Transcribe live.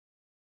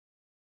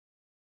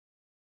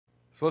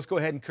So let's go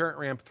ahead and current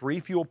ramp 3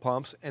 fuel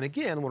pumps. And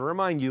again, I want to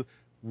remind you,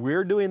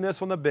 we're doing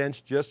this on the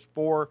bench just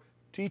for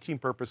teaching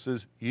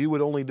purposes. You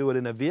would only do it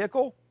in a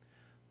vehicle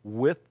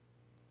with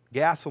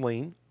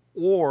gasoline,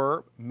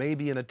 or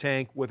maybe in a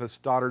tank with a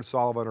Stoddard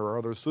solvent or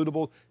other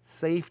suitable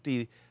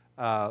safety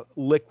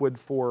liquid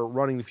for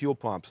running the fuel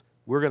pumps.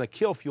 We're going to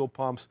kill fuel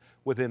pumps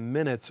within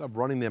minutes of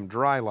running them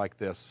dry like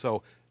this.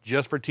 So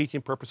just for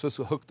teaching purposes,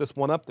 we'll hook this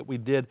one up that we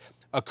did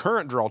a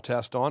current draw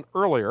test on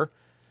earlier,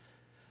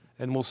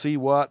 and we'll see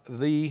what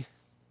the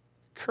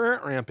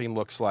current ramping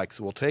looks like.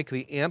 So we'll take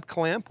the amp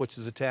clamp, which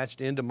is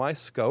attached into my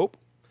scope,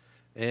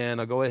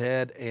 and I'll go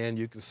ahead and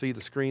you can see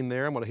the screen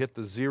there. I'm going to hit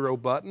the 0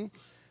 button.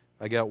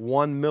 I got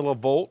 1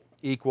 millivolt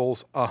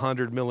equals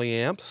 100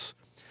 milliamps.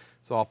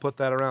 So I'll put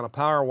that around a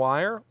power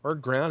wire or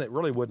ground. It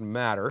really wouldn't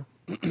matter.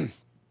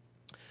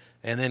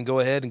 And then go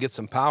ahead and get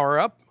some power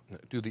up.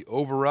 Do the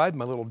override,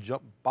 my little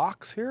jump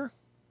box here.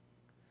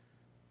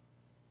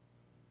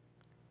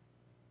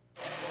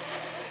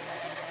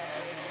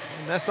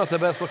 And that's not the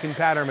best looking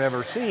pattern I've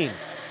ever seen.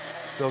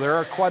 So there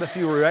are quite a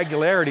few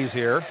irregularities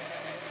here.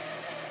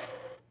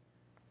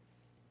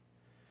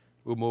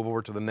 We'll move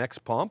over to the next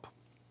pump.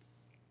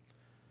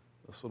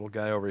 This little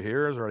guy over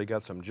here has already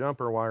got some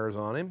jumper wires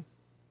on him.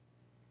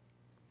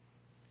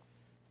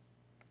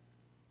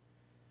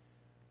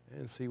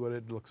 And see what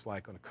it looks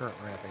like on a current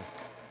ramping.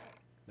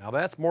 Now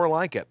that's more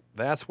like it.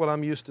 That's what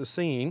I'm used to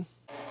seeing.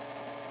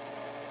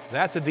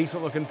 That's a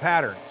decent looking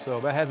pattern. So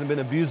that hasn't been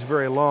abused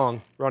very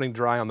long, running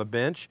dry on the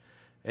bench.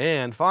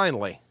 And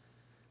finally,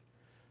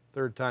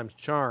 third time's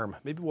charm.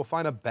 Maybe we'll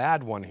find a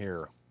bad one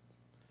here.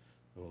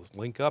 We'll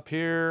link up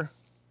here.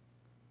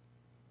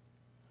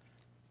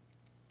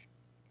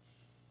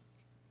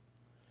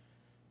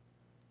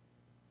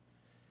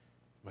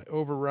 My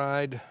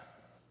override.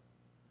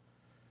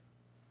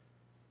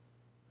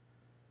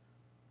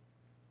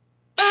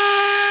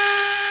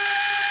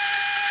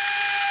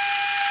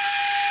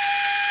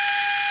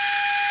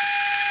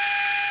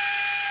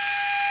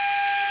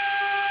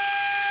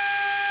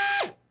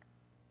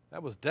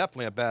 That was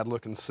definitely a bad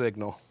looking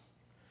signal.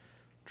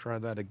 Try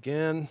that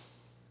again.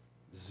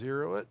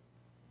 0 it.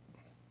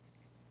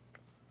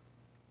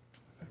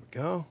 There we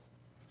go.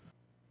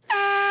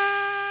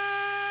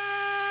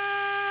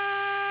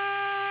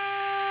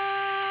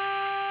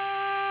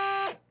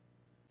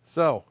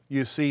 So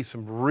you see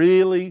some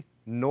really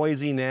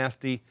noisy,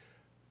 nasty,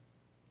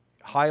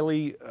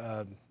 highly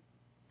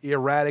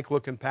erratic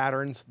looking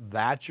patterns.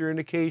 That's your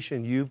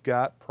indication you've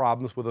got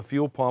problems with a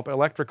fuel pump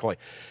electrically.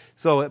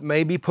 So it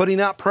may be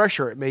putting out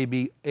pressure. It may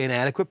be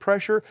inadequate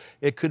pressure.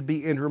 It could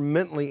be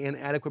intermittently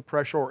inadequate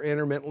pressure or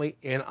intermittently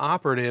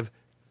inoperative.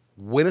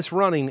 When it's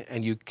running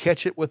and you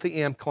catch it with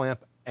the amp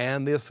clamp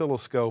and the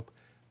oscilloscope,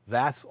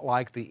 that's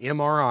like the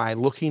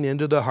MRI looking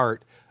into the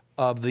heart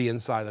of the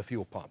inside of the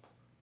fuel pump.